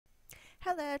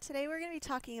Hello, today we're going to be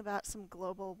talking about some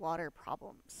global water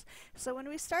problems. So when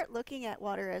we start looking at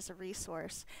water as a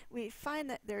resource, we find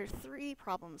that there are three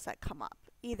problems that come up.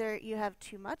 Either you have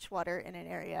too much water in an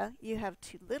area, you have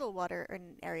too little water in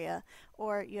an area,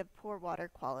 or you have poor water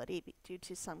quality due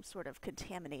to some sort of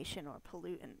contamination or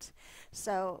pollutant.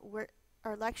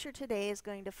 Our lecture today is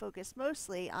going to focus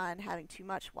mostly on having too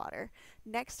much water.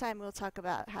 Next time we'll talk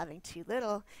about having too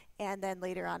little, and then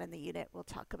later on in the unit we'll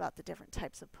talk about the different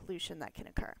types of pollution that can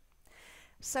occur.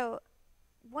 So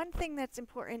one thing that's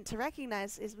important to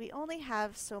recognize is we only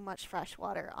have so much fresh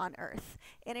water on Earth,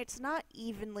 and it's not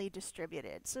evenly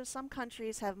distributed. So some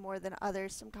countries have more than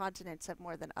others, some continents have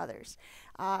more than others.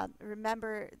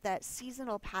 Remember that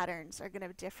seasonal patterns are going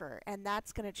to differ, and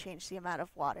that's going to change the amount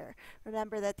of water.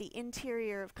 Remember that the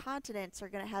interior of continents are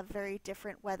going to have very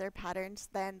different weather patterns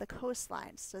than the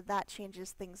coastlines, so that changes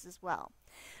things as well.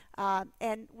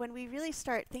 And when we really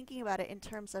start thinking about it in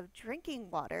terms of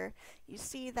drinking water, you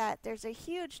see that there's a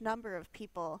huge number of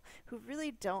people who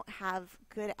really don't have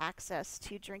good access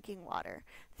to drinking water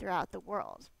throughout the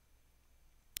world.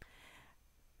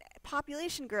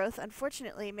 Population growth,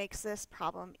 unfortunately, makes this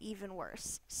problem even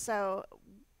worse. So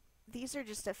these are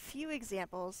just a few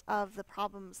examples of the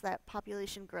problems that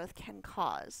population growth can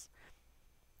cause.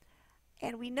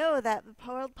 And we know that the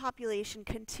world population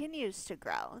continues to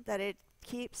grow, that it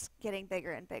keeps getting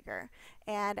bigger and bigger.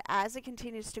 And as it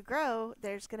continues to grow,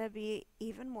 there's going to be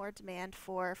even more demand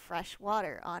for fresh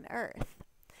water on Earth.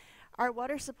 Our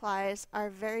water supplies are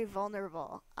very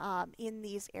vulnerable in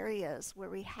these areas where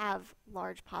we have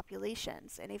large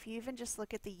populations. And if you even just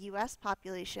look at the US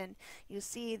population, you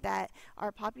see that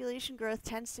our population growth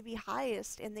tends to be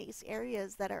highest in these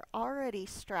areas that are already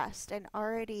stressed and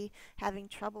already having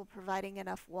trouble providing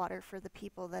enough water for the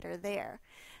people that are there.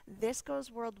 This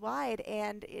goes worldwide,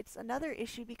 and it's another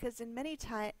issue because in many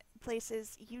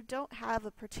places you don't have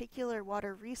a particular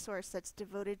water resource that's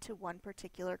devoted to one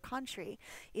particular country.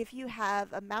 If you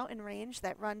have a mountain range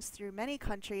that runs through many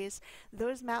countries,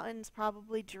 those mountains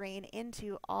probably drain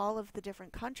into all of the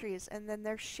different countries, and then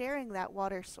they're sharing that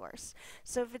water source.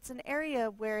 So if it's an area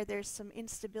where there's some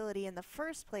instability in the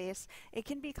first place, it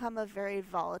can become a very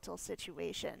volatile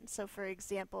situation. So for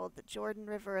example, the Jordan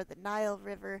River, the Nile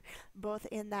River, both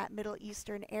in that Middle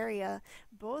Eastern area,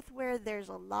 both where there's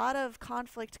a lot of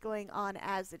conflict going on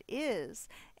as it is,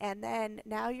 and then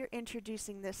now you're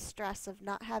introducing this stress of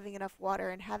not having enough water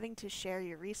and having to share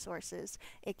your resources,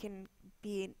 it can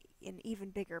be an even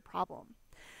bigger problem.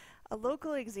 A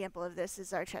local example of this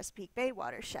is our Chesapeake Bay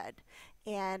watershed.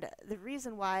 And the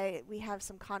reason why we have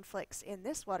some conflicts in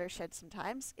this watershed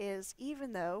sometimes is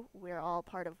even though we're all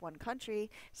part of one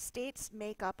country, states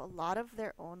make up a lot of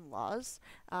their own laws.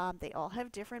 They all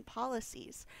have different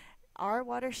policies. Our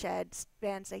watershed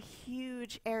spans a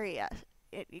huge area.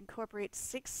 It incorporates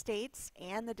 6 states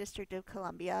and the District of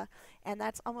Columbia, and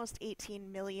that's almost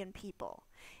 18 million people.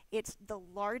 It's the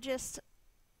largest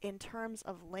in terms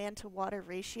of land to water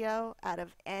ratio out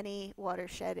of any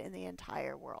watershed in the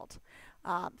entire world.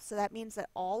 So that means that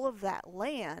all of that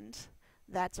land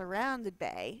that's around the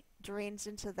bay drains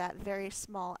into that very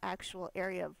small actual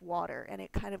area of water, and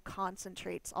it kind of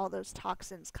concentrates all those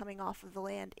toxins coming off of the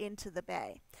land into the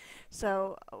bay.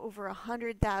 So over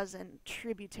 100,000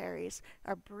 tributaries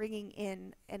are bringing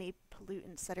in any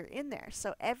pollutants that are in there.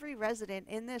 So every resident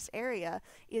in this area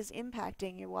is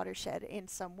impacting your watershed in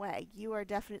some way. You are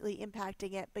definitely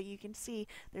impacting it, but you can see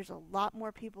there's a lot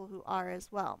more people who are as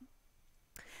well.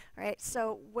 Right,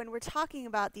 so when we're talking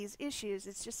about these issues,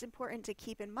 it's just important to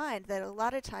keep in mind that a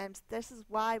lot of times this is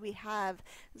why we have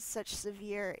such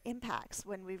severe impacts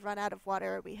when we run out of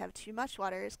water or we have too much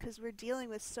water, is because we're dealing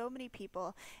with so many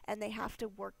people and they have to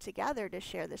work together to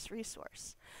share this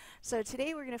resource. So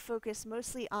today we're going to focus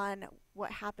mostly on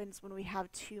what happens when we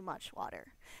have too much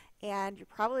water. And you're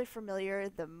probably familiar,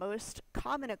 the most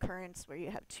common occurrence where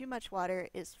you have too much water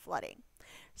is flooding.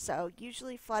 So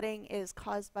usually flooding is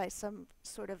caused by some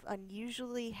sort of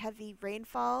unusually heavy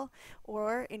rainfall,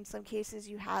 or in some cases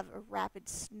you have a rapid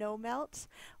snow melt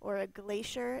or a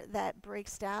glacier that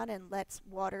breaks down and lets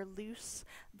water loose.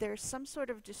 There's some sort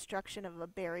of destruction of a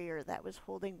barrier that was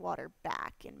holding water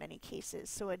back in many cases,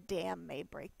 so a dam may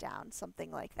break down,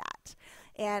 something like that.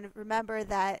 And remember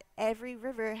that every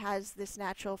river has this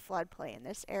natural floodplain,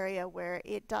 this area where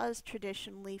it does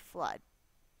traditionally flood.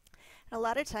 And a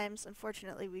lot of times,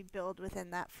 unfortunately, we build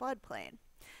within that floodplain,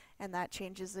 and that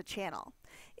changes the channel.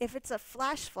 If it's a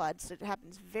flash flood, so it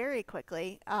happens very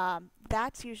quickly,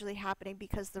 that's usually happening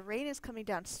because the rain is coming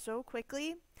down so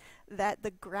quickly that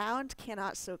the ground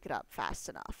cannot soak it up fast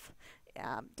enough.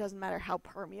 Doesn't matter how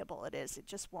permeable it is, it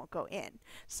just won't go in.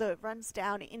 So it runs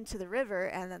down into the river,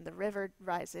 and then the river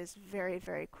rises very,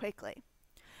 very quickly.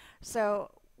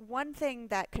 So one thing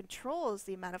that controls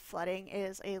the amount of flooding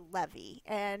is a levee.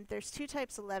 And there's two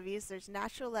types of levees. There's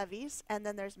natural levees, and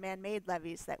then there's man-made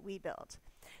levees that we build.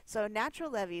 So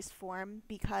natural levees form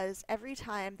because every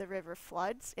time the river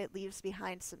floods, it leaves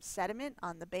behind some sediment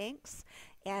on the banks,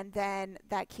 and then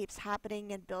that keeps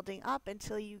happening and building up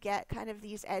until you get kind of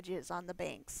these edges on the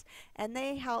banks. And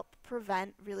they help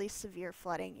prevent really severe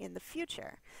flooding in the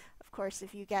future. Of course,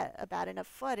 if you get a bad enough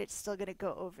flood, it's still going to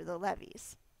go over the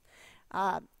levees.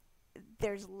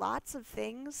 There's lots of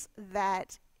things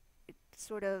that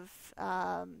sort of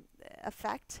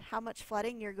affect how much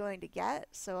flooding you're going to get.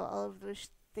 So all of those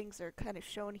things are kind of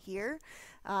shown here.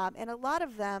 And a lot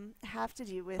of them have to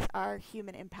do with our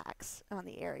human impacts on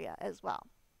the area as well.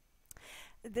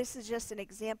 This is just an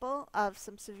example of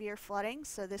some severe flooding.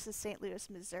 So this is St. Louis,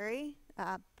 Missouri,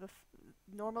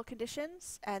 normal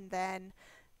conditions, and then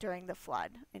during the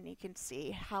flood. And you can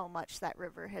see how much that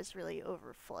river has really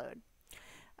overflowed.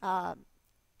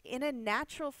 In a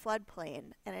natural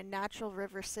floodplain and a natural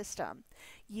river system,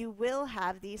 you will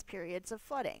have these periods of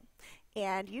flooding.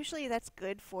 And usually that's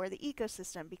good for the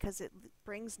ecosystem because it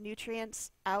brings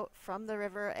nutrients out from the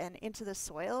river and into the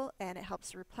soil, and it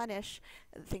helps replenish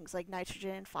things like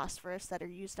nitrogen and phosphorus that are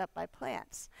used up by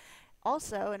plants.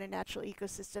 Also, in a natural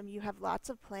ecosystem, you have lots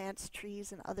of plants,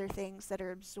 trees, and other things that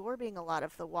are absorbing a lot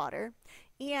of the water.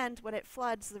 And when it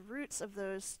floods, the roots of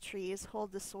those trees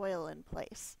hold the soil in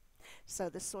place, so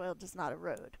the soil does not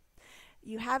erode.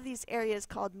 You have these areas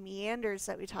called meanders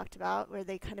that we talked about, where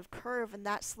they kind of curve, and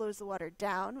that slows the water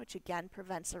down, which again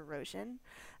prevents erosion.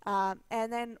 And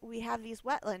then we have these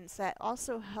wetlands that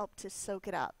also help to soak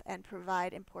it up and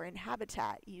provide important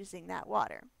habitat using that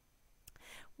water.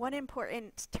 One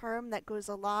important term that goes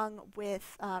along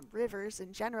with rivers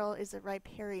in general is a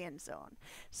riparian zone.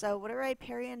 So what a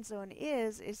riparian zone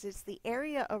is it's the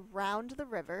area around the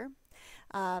river,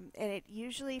 and it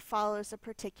usually follows a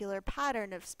particular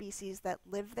pattern of species that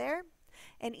live there.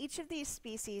 And each of these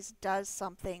species does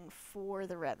something for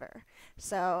the river.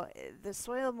 So the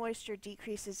soil moisture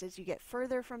decreases as you get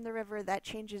further from the river. That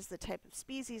changes the type of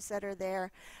species that are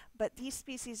there. But these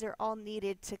species are all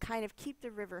needed to kind of keep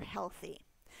the river healthy.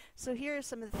 So here are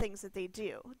some of the things that they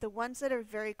do. The ones that are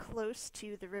very close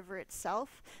to the river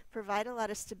itself provide a lot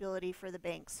of stability for the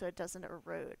banks so it doesn't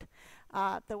erode.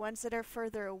 The ones that are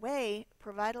further away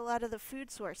provide a lot of the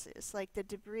food sources, like the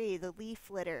debris, the leaf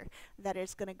litter that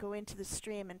is going to go into the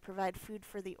stream and provide food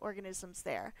for the organisms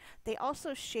there. They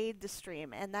also shade the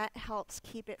stream, and that helps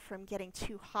keep it from getting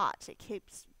too hot. It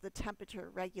keeps the temperature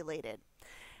regulated.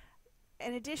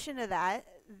 In addition to that,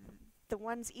 the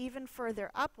ones even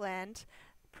further upland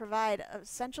provide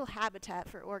essential habitat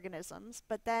for organisms,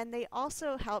 but then they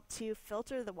also help to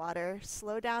filter the water,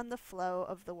 slow down the flow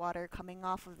of the water coming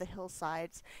off of the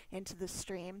hillsides into the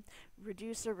stream,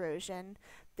 reduce erosion.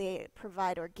 They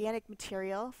provide organic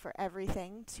material for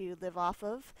everything to live off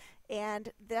of,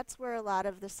 and that's where a lot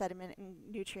of the sediment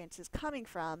and nutrients is coming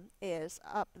from, is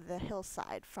up the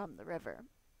hillside from the river.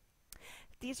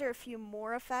 These are a few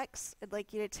more effects I'd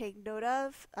like you to take note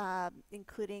of,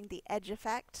 including the edge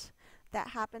effect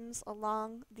that happens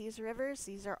along these rivers.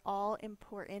 These are all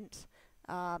important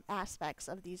aspects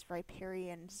of these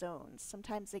riparian zones.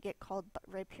 Sometimes they get called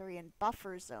riparian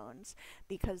buffer zones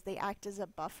because they act as a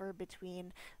buffer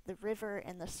between the river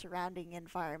and the surrounding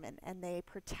environment, and they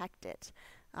protect it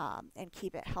and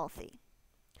keep it healthy.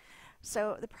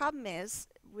 So the problem is,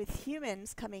 with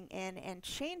humans coming in and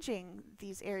changing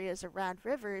these areas around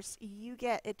rivers, you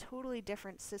get a totally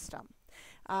different system.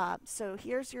 So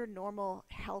here's your normal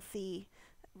healthy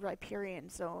riparian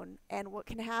zone, and what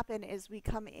can happen is we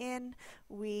come in,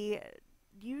 we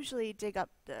usually dig up,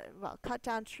 cut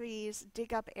down trees,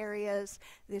 dig up areas.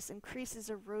 This increases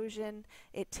erosion.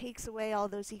 It takes away all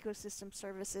those ecosystem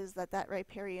services that that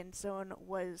riparian zone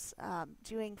was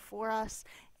doing for us,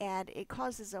 and it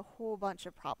causes a whole bunch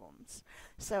of problems.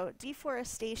 So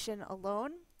deforestation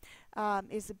alone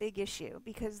is a big issue,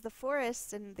 because the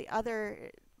forests and the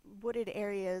other wooded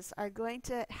areas are going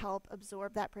to help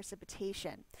absorb that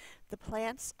precipitation. The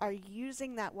plants are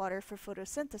using that water for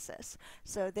photosynthesis,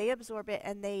 so they absorb it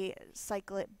and they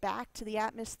cycle it back to the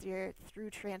atmosphere through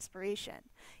transpiration.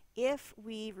 If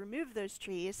we remove those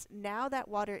trees, now that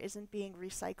water isn't being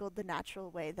recycled the natural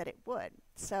way that it would.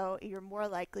 So you're more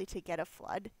likely to get a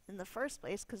flood in the first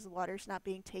place because the water's not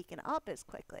being taken up as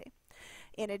quickly.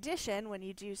 In addition, when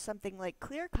you do something like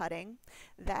clear cutting,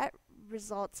 that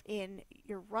results in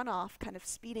your runoff kind of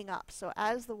speeding up. So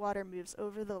as the water moves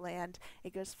over the land,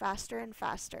 it goes faster and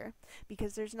faster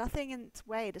because there's nothing in its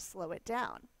way to slow it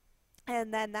down.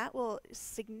 And then that will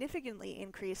significantly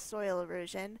increase soil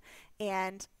erosion,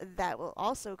 and that will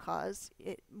also cause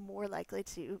it more likely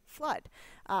to flood.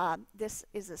 This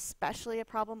is especially a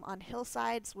problem on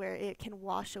hillsides where it can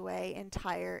wash away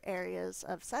entire areas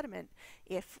of sediment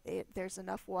if there's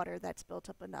enough water that's built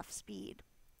up enough speed.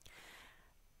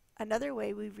 Another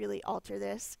way we really alter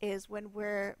this is when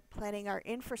we're planning our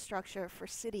infrastructure for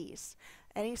cities,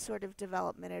 any sort of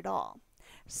development at all.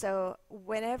 So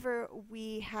whenever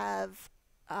we have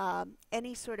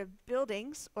any sort of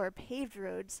buildings or paved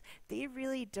roads, they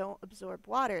really don't absorb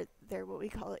water. They're what we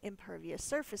call impervious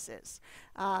surfaces.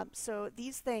 So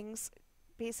these things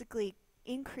basically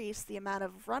increase the amount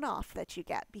of runoff that you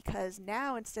get, because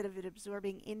now instead of it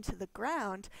absorbing into the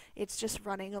ground, it's just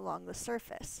running along the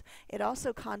surface. It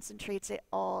also concentrates it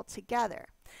all together.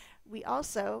 We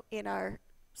also, in our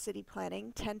city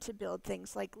planning, tend to build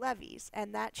things like levees,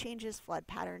 and that changes flood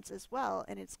patterns as well,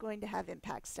 and it's going to have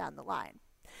impacts down the line.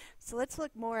 So let's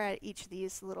look more at each of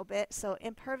these a little bit. So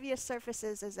impervious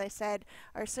surfaces, as I said,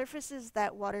 are surfaces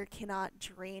that water cannot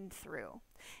drain through.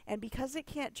 And because it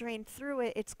can't drain through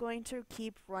it, it's going to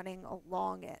keep running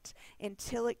along it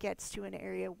until it gets to an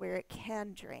area where it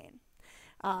can drain.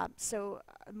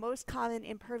 Most common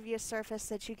impervious surface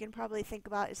that you can probably think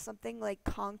about is something like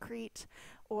concrete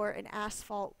or an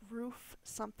asphalt roof,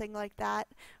 something like that,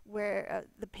 where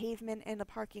the pavement in the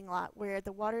parking lot where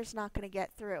the water's not going to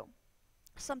get through.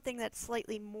 Something that's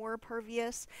slightly more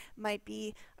pervious might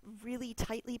be really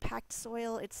tightly packed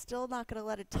soil. It's still not going to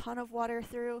let a ton of water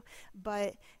through,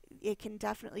 but it can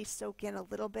definitely soak in a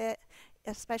little bit,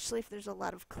 especially if there's a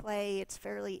lot of clay. It's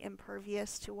fairly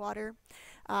impervious to water.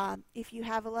 If you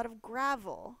have a lot of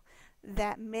gravel,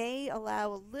 that may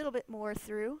allow a little bit more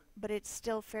through, but it's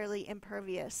still fairly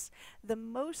impervious. The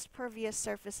most pervious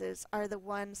surfaces are the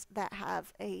ones that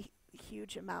have a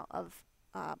huge amount of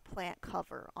plant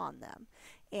cover on them,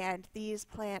 and these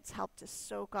plants help to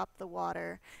soak up the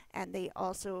water, and they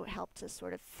also help to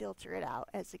sort of filter it out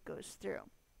as it goes through.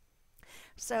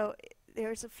 So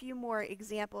there's a few more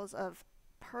examples of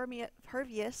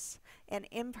pervious and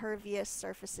impervious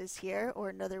surfaces here, or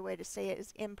another way to say it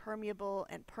is impermeable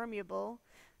and permeable.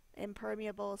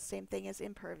 Impermeable, same thing as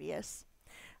impervious.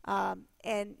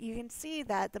 And you can see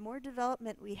that the more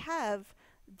development we have,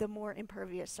 the more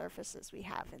impervious surfaces we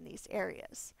have in these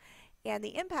areas. And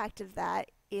the impact of that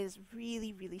is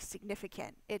really, really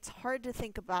significant. It's hard to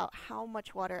think about how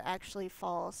much water actually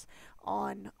falls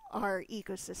on our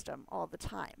ecosystem all the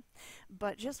time.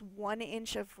 But just 1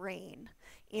 inch of rain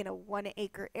in a 1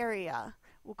 acre area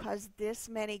will cause this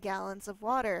many gallons of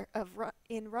water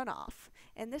in runoff.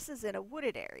 And this is in a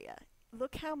wooded area.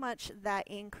 Look how much that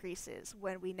increases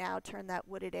when we now turn that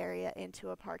wooded area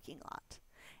into a parking lot.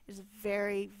 Is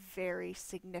very, very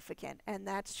significant, and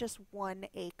that's just 1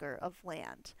 acre of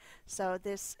land. So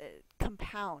this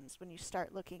compounds when you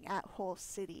start looking at whole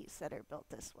cities that are built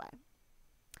this way.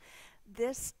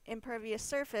 This impervious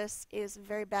surface is a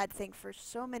very bad thing for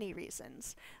so many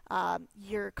reasons.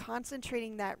 You're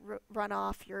concentrating that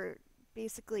runoff, you're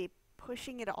basically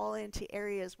pushing it all into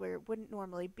areas where it wouldn't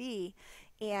normally be,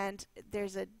 and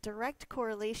there's a direct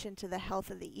correlation to the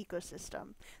health of the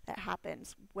ecosystem that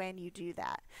happens when you do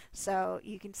that. So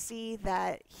you can see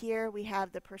that here we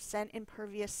have the percent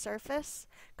impervious surface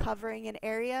covering an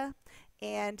area,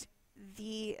 and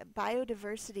the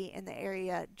biodiversity in the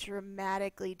area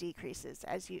dramatically decreases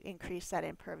as you increase that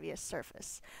impervious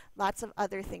surface. Lots of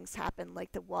other things happen,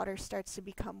 like the water starts to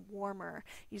become warmer.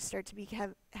 You start to be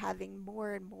having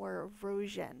more and more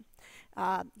erosion.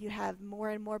 You have more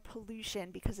and more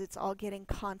pollution because it's all getting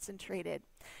concentrated.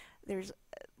 There's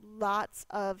lots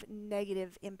of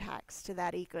negative impacts to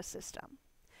that ecosystem.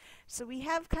 So we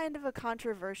have kind of a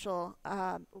controversial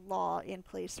law in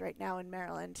place right now in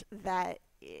Maryland that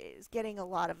is getting a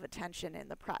lot of attention in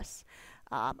the press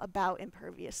about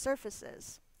impervious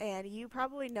surfaces. And you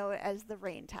probably know it as the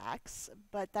rain tax,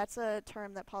 but that's a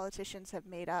term that politicians have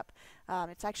made up.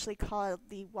 It's actually called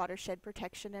the Watershed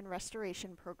Protection and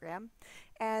Restoration Program,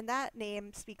 and that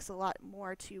name speaks a lot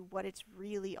more to what it's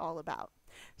really all about.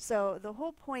 So the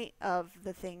whole point of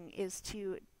the thing is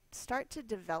to start to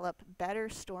develop better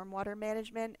stormwater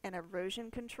management and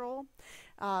erosion control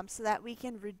so that we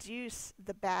can reduce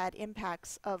the bad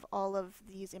impacts of all of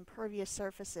these impervious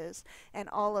surfaces and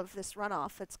all of this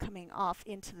runoff that's coming off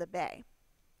into the bay.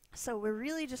 So we're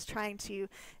really just trying to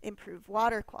improve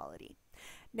water quality.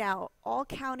 Now, all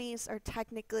counties are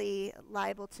technically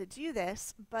liable to do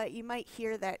this, but you might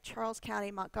hear that Charles County,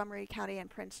 Montgomery County, and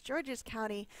Prince George's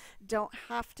County don't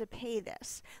have to pay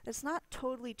this. That's not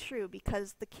totally true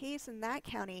because the case in that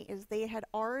county is they had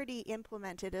already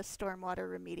implemented a stormwater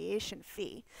remediation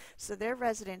fee. So their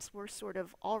residents were sort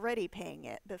of already paying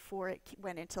it before it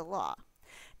went into law.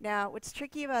 Now, what's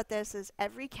tricky about this is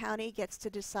every county gets to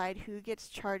decide who gets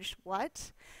charged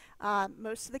what.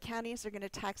 Most of the counties are going to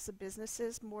tax the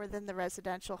businesses more than the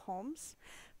residential homes.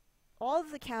 All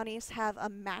of the counties have a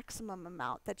maximum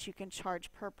amount that you can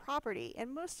charge per property,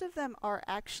 and most of them are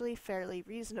actually fairly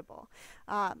reasonable.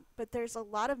 But there's a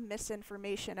lot of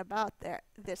misinformation about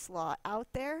this law out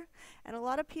there, and a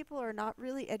lot of people are not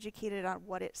really educated on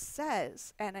what it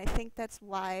says, and I think that's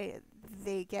why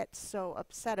they get so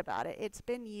upset about it. It's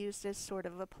been used as sort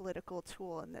of a political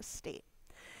tool in this state.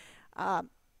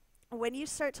 When you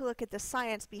start to look at the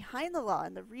science behind the law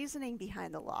and the reasoning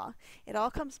behind the law, it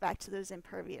all comes back to those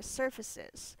impervious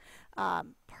surfaces.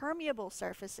 Permeable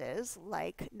surfaces,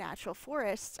 like natural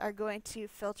forests, are going to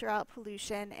filter out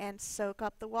pollution and soak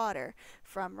up the water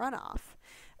from runoff.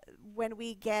 When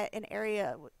we get an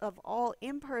area of all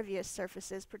impervious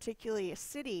surfaces, particularly a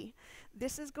city,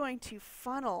 this is going to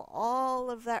funnel all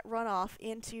of that runoff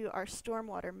into our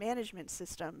stormwater management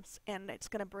systems, and it's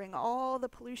going to bring all the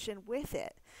pollution with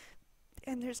it.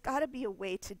 And there's got to be a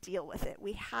way to deal with it.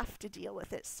 We have to deal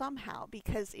with it somehow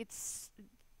because it's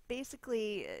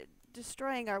basically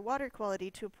destroying our water quality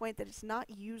to a point that it's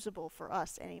not usable for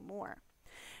us anymore.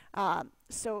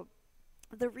 So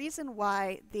the reason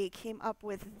why they came up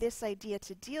with this idea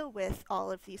to deal with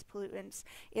all of these pollutants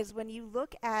is when you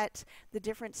look at the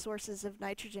different sources of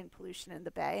nitrogen pollution in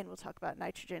the bay, and we'll talk about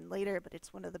nitrogen later, but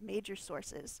it's one of the major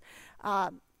sources,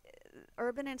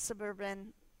 urban and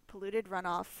suburban polluted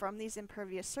runoff from these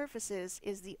impervious surfaces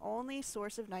is the only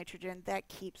source of nitrogen that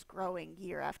keeps growing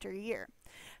year after year.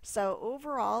 So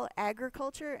overall,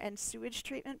 agriculture and sewage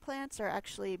treatment plants are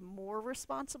actually more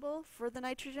responsible for the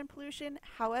nitrogen pollution.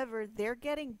 However, they're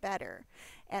getting better,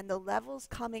 and the levels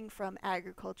coming from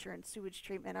agriculture and sewage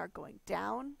treatment are going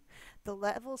down. The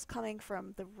levels coming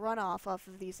from the runoff off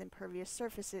of these impervious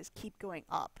surfaces keep going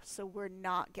up, so we're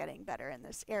not getting better in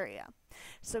this area.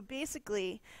 So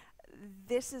basically,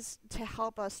 this is to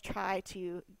help us try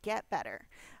to get better.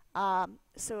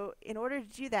 So in order to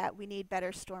do that, we need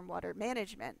better stormwater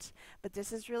management, but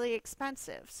this is really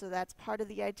expensive, so that's part of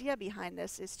the idea behind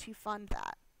this, is to fund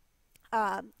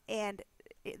that.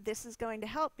 This is going to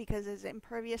help because as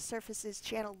impervious surfaces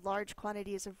channel large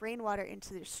quantities of rainwater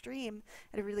into their stream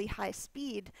at a really high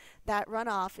speed, that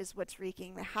runoff is what's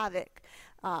wreaking the havoc.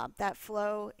 That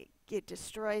flow, it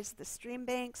destroys the stream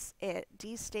banks, it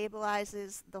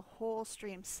destabilizes the whole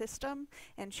stream system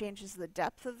and changes the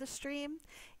depth of the stream.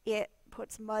 It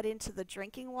puts mud into the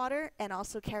drinking water and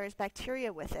also carries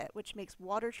bacteria with it, which makes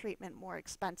water treatment more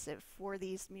expensive for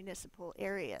these municipal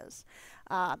areas.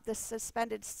 The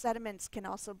suspended sediments can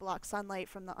also block sunlight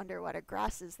from the underwater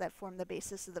grasses that form the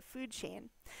basis of the food chain.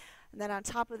 And then on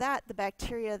top of that, the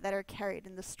bacteria that are carried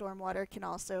in the stormwater can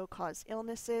also cause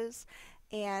illnesses.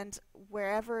 And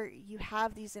wherever you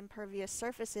have these impervious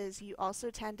surfaces, you also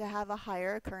tend to have a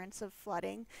higher occurrence of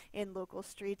flooding in local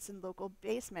streets and local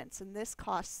basements. And this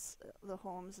costs the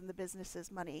homes and the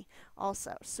businesses money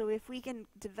also. So if we can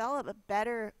develop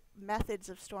better methods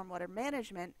of stormwater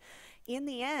management, in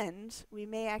the end, we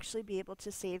may actually be able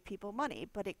to save people money,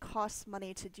 but it costs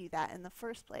money to do that in the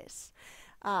first place.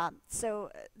 So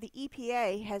the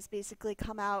EPA has basically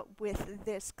come out with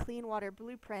this clean water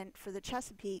blueprint for the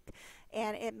Chesapeake,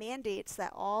 and it mandates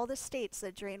that all the states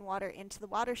that drain water into the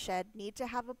watershed need to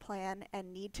have a plan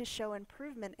and need to show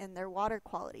improvement in their water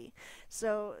quality.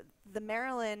 So the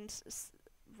Maryland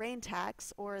rain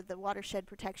tax, or the Watershed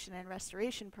Protection and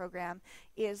Restoration Program,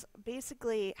 is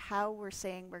basically how we're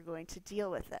saying we're going to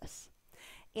deal with this.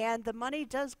 And the money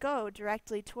does go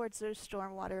directly towards those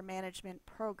stormwater management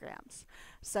programs.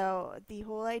 So the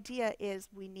whole idea is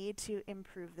we need to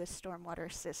improve this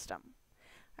stormwater system.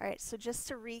 All right, so just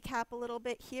to recap a little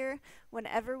bit here,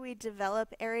 whenever we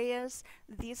develop areas,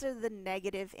 these are the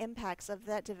negative impacts of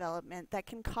that development that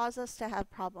can cause us to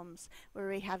have problems where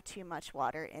we have too much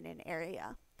water in an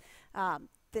area.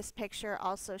 This picture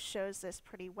also shows this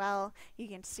pretty well. You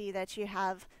can see that you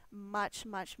have much,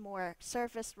 much more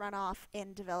surface runoff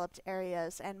in developed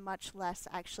areas and much less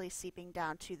actually seeping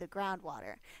down to the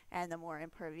groundwater. And the more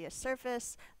impervious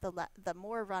surface, the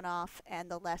more runoff and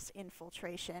the less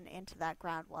infiltration into that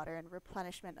groundwater and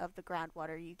replenishment of the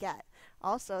groundwater you get.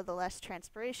 Also, the less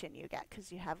transpiration you get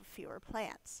because you have fewer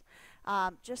plants.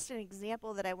 Just an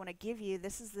example that I want to give you,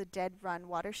 this is the Dead Run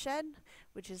watershed,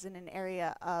 which is in an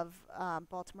area of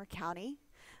Baltimore County.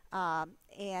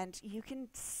 And you can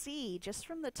see, just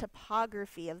from the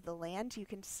topography of the land, you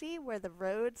can see where the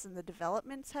roads and the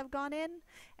developments have gone in,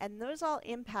 and those all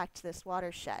impact this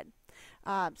watershed.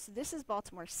 So this is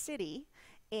Baltimore City,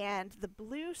 and the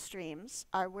blue streams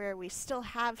are where we still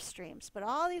have streams, but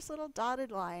all these little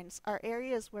dotted lines are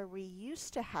areas where we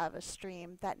used to have a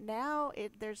stream that now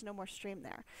there's no more stream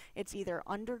there. It's either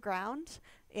underground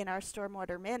in our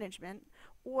stormwater management,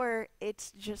 or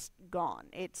it's just gone.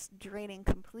 It's draining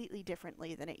completely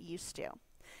differently than it used to.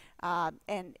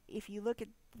 And if you look at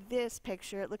this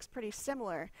picture, it looks pretty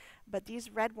similar, but these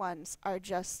red ones are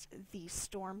just the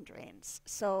storm drains.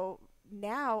 So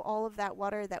now all of that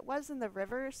water that was in the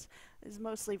rivers is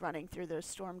mostly running through those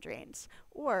storm drains,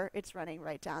 or it's running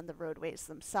right down the roadways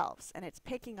themselves, and it's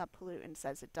picking up pollutants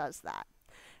as it does that.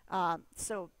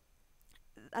 So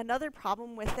another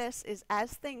problem with this is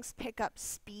as things pick up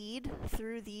speed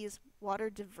through these water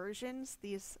diversions,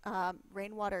 these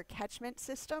rainwater catchment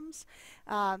systems,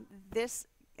 this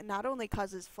not only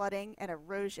causes flooding and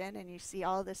erosion, and you see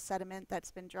all this sediment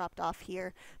that's been dropped off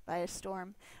here by a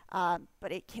storm,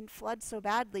 but it can flood so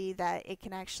badly that it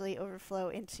can actually overflow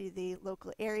into the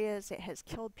local areas. It has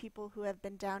killed people who have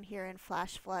been down here in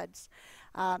flash floods.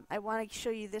 I want to show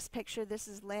you this picture. This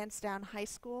is Lansdowne High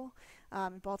School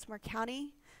in Baltimore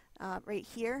County. Right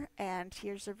here, and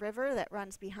here's a river that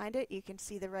runs behind it. You can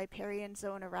see the riparian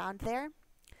zone around there.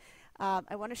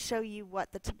 I want to show you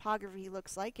what the topography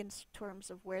looks like in terms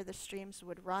of where the streams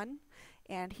would run,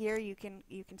 and here you can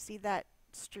see that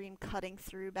stream cutting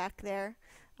through back there,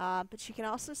 but you can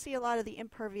also see a lot of the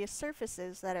impervious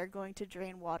surfaces that are going to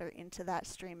drain water into that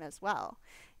stream as well.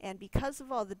 And because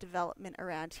of all the development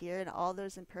around here and all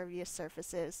those impervious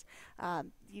surfaces,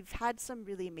 you've had some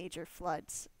really major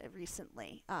floods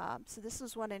recently. So this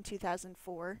was one in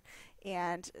 2004,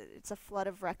 and it's a flood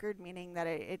of record, meaning that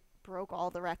it broke all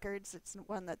the records. It's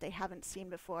one that they haven't seen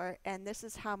before, and this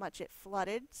is how much it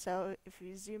flooded. So if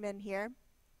you zoom in here,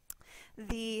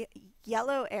 the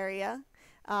yellow area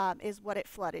is what it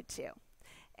flooded to,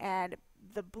 and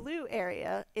the blue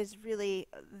area is really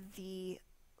the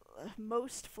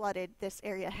most flooded this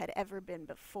area had ever been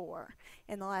before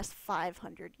in the last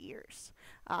 500 years.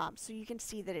 So you can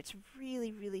see that it's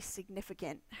really, really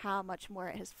significant how much more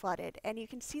it has flooded, and you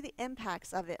can see the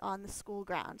impacts of it on the school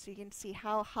grounds. So you can see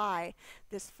how high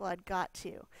this flood got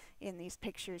to in these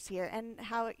pictures here, and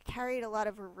how it carried a lot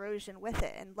of erosion with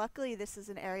it. And luckily this is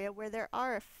an area where there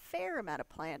are a fair amount of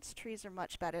plants. Trees are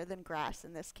much better than grass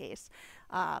in this case,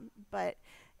 but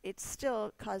it's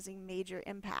still causing major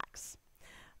impacts.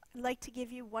 I'd like to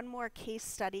give you one more case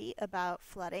study about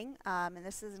flooding, and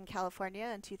this is in California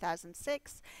in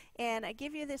 2006. And I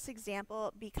give you this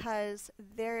example because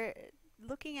they're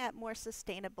looking at more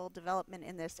sustainable development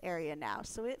in this area now.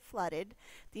 So it flooded,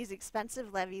 these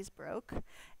expensive levees broke,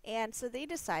 and so they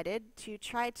decided to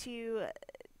try to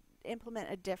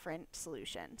implement a different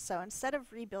solution. So instead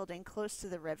of rebuilding close to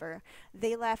the river,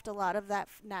 they left a lot of that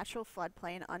natural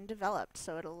floodplain undeveloped,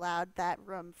 so it allowed that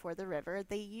room for the river.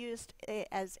 They used it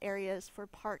as areas for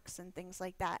parks and things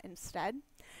like that instead.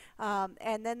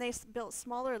 And then they built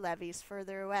smaller levees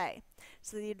further away.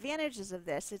 So the advantages of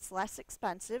this, it's less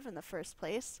expensive in the first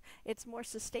place, it's more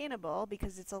sustainable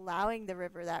because it's allowing the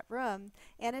river that room,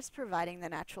 and it's providing the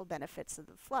natural benefits of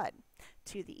the flood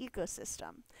to the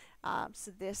ecosystem.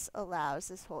 So this allows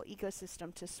this whole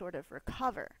ecosystem to sort of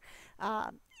recover.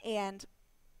 And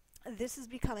this is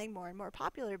becoming more and more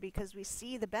popular because we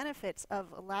see the benefits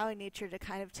of allowing nature to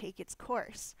kind of take its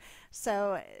course.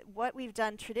 So what we've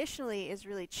done traditionally is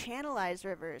really channelize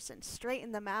rivers and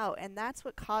straighten them out, and that's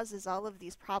what causes all of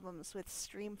these problems with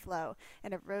stream flow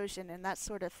and erosion and that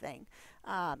sort of thing,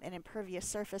 and impervious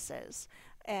surfaces.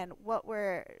 And what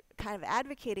we're kind of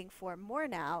advocating for more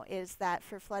now is that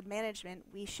for flood management,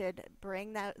 we should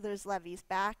bring those levees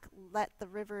back, let the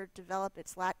river develop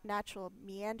its natural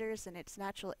meanders and its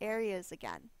natural areas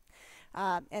again.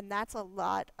 And that's a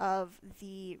lot of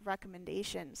the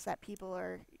recommendations that people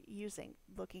are using,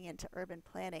 looking into urban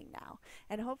planning now.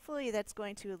 And hopefully that's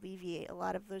going to alleviate a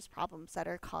lot of those problems that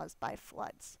are caused by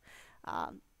floods.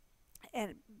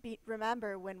 And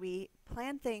remember, when we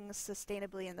plan things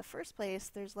sustainably in the first place,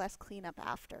 there's less cleanup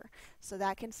after. So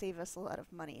that can save us a lot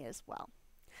of money as well.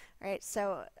 Right,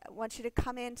 so I want you to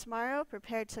come in tomorrow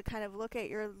prepared to kind of look at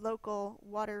your local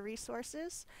water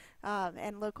resources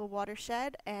and local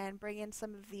watershed and bring in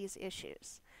some of these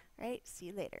issues. Right, see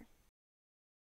you later.